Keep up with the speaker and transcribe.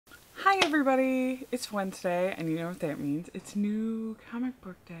Hi everybody! It's Wednesday, and you know what that means. It's new comic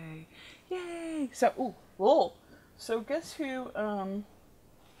book day. Yay! So guess who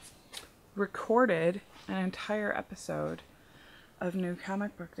recorded an entire episode of new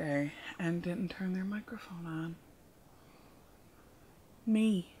comic book day and didn't turn their microphone on?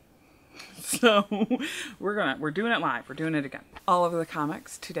 Me. So we're doing it live. We're doing it again. All of the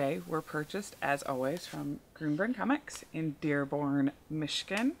comics today were purchased, as always, from Greenburn Comics in Dearborn,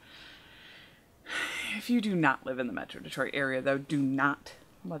 Michigan. If you do not live in the Metro Detroit area, though, do not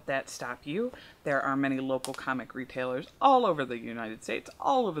let that stop you. There are many local comic retailers all over the United States,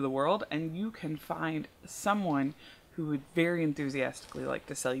 all over the world, and you can find someone who would very enthusiastically like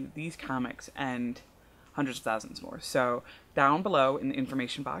to sell you these comics and hundreds of thousands more. So down below in the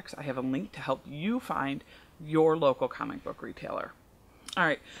information box, I have a link to help you find your local comic book retailer. All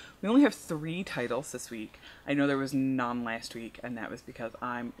right, we only have 3 titles this week. I know there was none last week, and that was because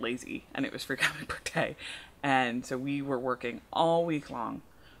I'm lazy, and it was Free Comic Book Day. And so we were working all week long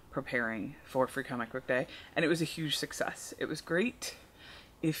preparing for Free Comic Book Day, and it was a huge success. It was great.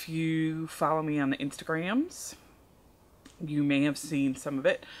 If you follow me on the Instagrams, you may have seen some of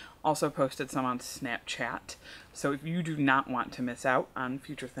it. Also posted some on Snapchat. So if you do not want to miss out on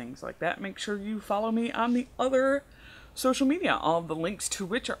future things like that, make sure you follow me on the other social media, all of the links to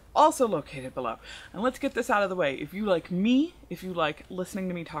which are also located below. And let's get this out of the way. If you like me, if you like listening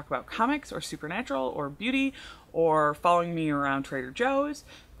to me talk about comics or supernatural or beauty or following me around Trader Joe's,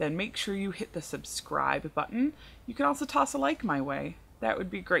 then make sure you hit the subscribe button. You can also toss a like my way. That would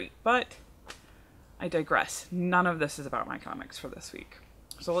be great. But I digress. None of this is about my comics for this week.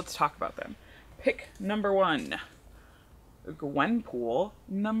 So let's talk about them. Pick number 1. Gwenpool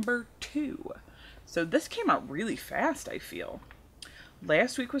number 2. So this came out really fast, I feel.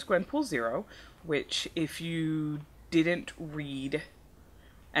 Last week was Gwenpool 0, which if you didn't read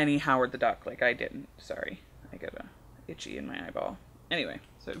any Howard the Duck, like I didn't, sorry, I got a itchy in my eyeball. Anyway,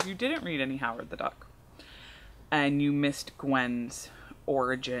 so if you didn't read any Howard the Duck and you missed Gwen's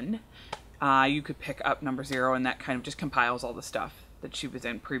origin, you could pick up number 0, and that kind of just compiles all the stuff that she was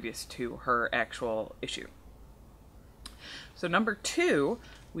in previous to her actual issue. So number 2,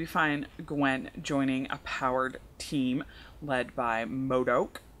 we find Gwen joining a powered team led by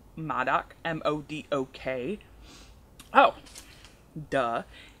Modok, M-O-D-O-K. Oh, duh.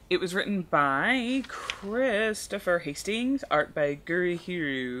 It was written by Christopher Hastings, art by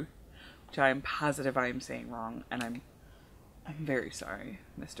Gurihiro, which I am positive I am saying wrong, and I'm very sorry,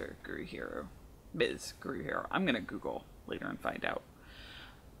 Mr. Gurihiro. Ms. Gurihiro. I'm going to Google later and find out.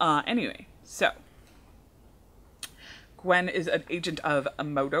 Anyway, so Gwen is an agent of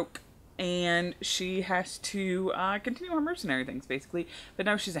Modok, and she has to continue her mercenary things, basically, but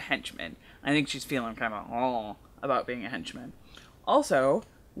now she's a henchman. I think she's feeling kind of about being a henchman. Also,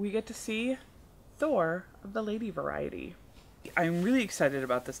 we get to see Thor of the lady variety. I'm really excited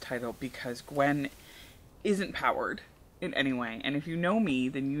about this title because Gwen isn't powered in any way, and if you know me,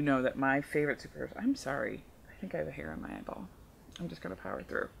 then you know that my favorite superheroes... I'm sorry, I think I have a hair on my eyeball. I'm just going to power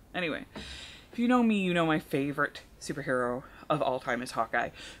through. Anyway, if you know me, you know my favorite superhero of all time is Hawkeye,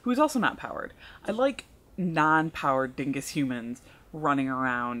 who is also not powered. I like non-powered dingus humans running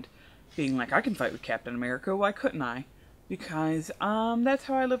around being like, I can fight with Captain America, why couldn't I? Because that's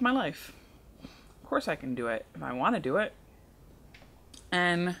how I live my life. Of course I can do it if I want to do it.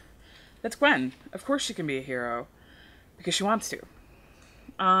 And that's Gwen. Of course she can be a hero because she wants to.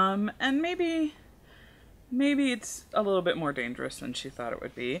 And maybe it's a little bit more dangerous than she thought it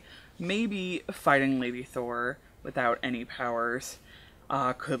would be. Maybe fighting Lady Thor without any powers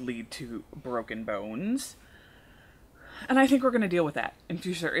could lead to broken bones. And I think we're going to deal with that in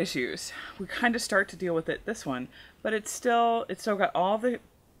future issues. We kind of start to deal with it this one, but it's still got all the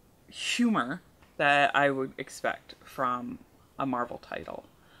humor that I would expect from a Marvel title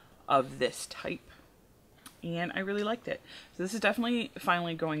of this type. And I really liked it. So this is definitely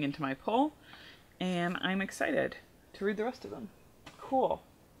finally going into my pull, and I'm excited to read the rest of them. Cool.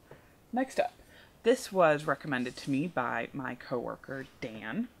 Next up, this was recommended to me by my coworker,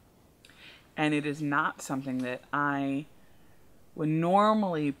 Dan, and it is not something that I would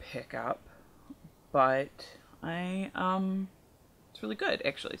normally pick up, but it's really good,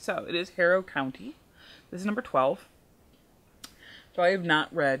 actually. So it is Harrow County. This is number 12. So I have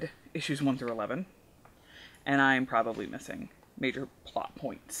not read issues 1 through 11, and I'm probably missing major plot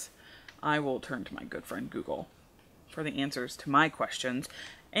points. I will turn to my good friend Google for the answers to my questions.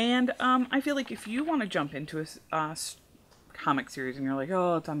 And I feel like if you want to jump into a comic series and you're like,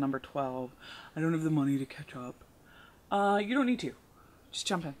 oh, it's on number 12, I don't have the money to catch up, you don't need to. Just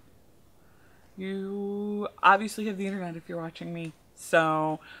jump in. You obviously have the internet if you're watching me.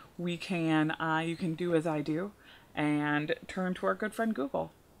 So you can do as I do and turn to our good friend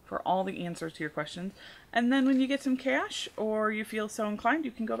Google for all the answers to your questions. And then when you get some cash or you feel so inclined,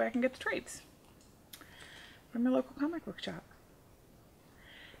 you can go back and get the trades from your local comic book shop.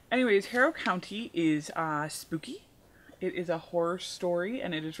 Anyways, Harrow County is spooky. It is a horror story,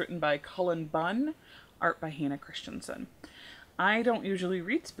 and it is written by Cullen Bunn, art by Hannah Christenson. I don't usually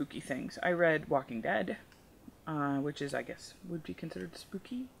read spooky things. I read Walking Dead, which is, I guess, would be considered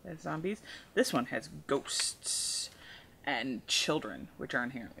spooky as zombies. This one has ghosts and children, which are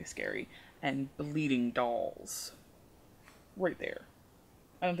inherently scary, and bleeding dolls. Right there.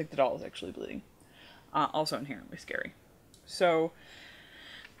 I don't think the doll is actually bleeding. Also inherently scary. So,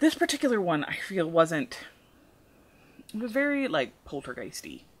 this particular one, I feel, it was very, like,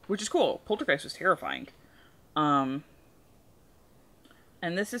 poltergeisty, which is cool. Poltergeist was terrifying. And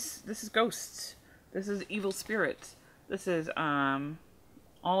this is ghosts. This is evil spirits. This is, all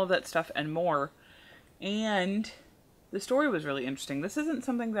of that stuff and more. And the story was really interesting. This isn't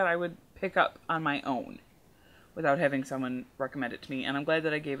something that I would pick up on my own without having someone recommend it to me. And I'm glad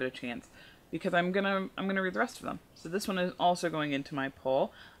that I gave it a chance, because I'm gonna read the rest of them. So this one is also going into my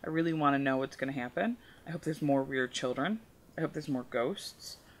poll. I really want to know what's gonna happen. I hope there's more weird children. I hope there's more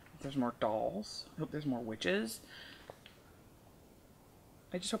ghosts. I hope there's more dolls. I hope there's more witches.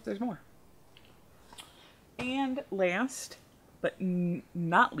 I just hope there's more. And last, but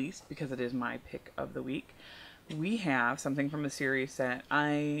not least, because it is my pick of the week, we have something from a series that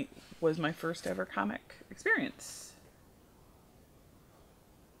was my first ever comic experience.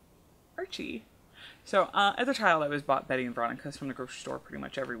 Archie. So, as a child, I was bought Betty and Veronica's from the grocery store pretty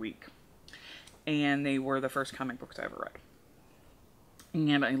much every week. And they were the first comic books I ever read.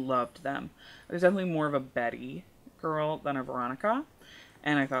 And I loved them. I was definitely more of a Betty girl than a Veronica.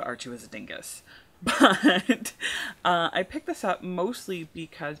 And I thought Archie was a dingus. But I picked this up mostly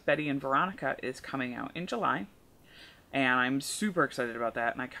because Betty and Veronica is coming out in July. And I'm super excited about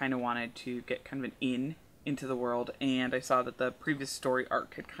that. And I kind of wanted to get kind of an into the world. And I saw that the previous story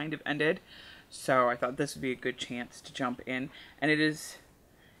arc had kind of ended. So I thought this would be a good chance to jump in. And it's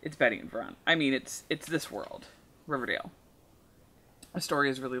Betty and Veronica. I mean, it's this world, Riverdale. The story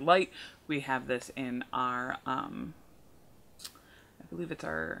is really light. We have this in our, I believe it's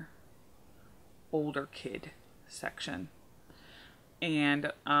our older kid section.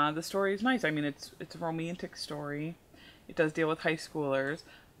 And the story is nice. I mean, it's a romantic story. It does deal with high schoolers,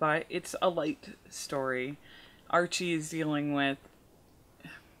 but it's a light story. Archie is dealing with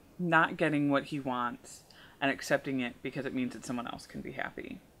not getting what he wants and accepting it because it means that someone else can be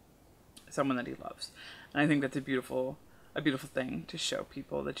happy. Someone that he loves. And I think that's a beautiful thing to show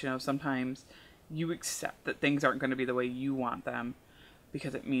people that, you know, sometimes you accept that things aren't going to be the way you want them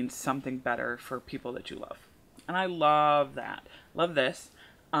because it means something better for people that you love. And I love that. Love this.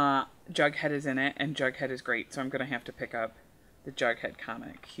 Jughead is in it, and Jughead is great, so I'm going to have to pick up the Jughead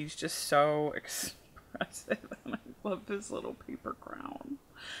comic. He's just so expressive, and I love his little paper crown.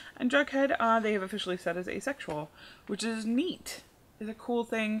 And Jughead, they have officially said is asexual, which is neat. It's a cool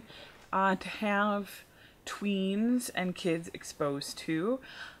thing to have tweens and kids exposed to.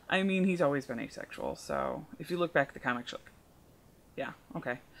 I mean, he's always been asexual, so if you look back at the comics, look, yeah,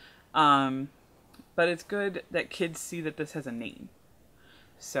 okay. But it's good that kids see that this has a name,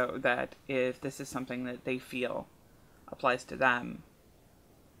 so that if this is something that they feel applies to them,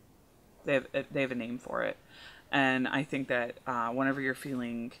 they have a name for it. And I think that whenever you're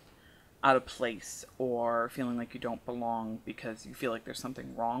feeling out of place or feeling like you don't belong because you feel like there's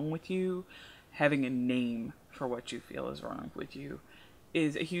something wrong with you, having a name for what you feel is wrong with you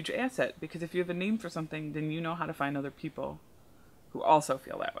is a huge asset, because if you have a name for something, then you know how to find other people who also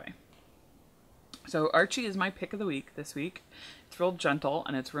feel that way. So Archie is my pick of the week this week. It's real gentle,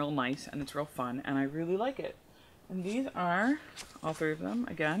 and it's real nice, and it's real fun, and I really like it. And these are all three of them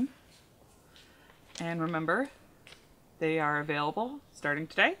again. And remember, they are available starting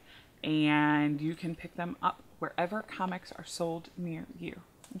today, and you can pick them up wherever comics are sold near you.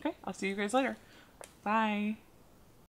 Okay, I'll see you guys later. Bye.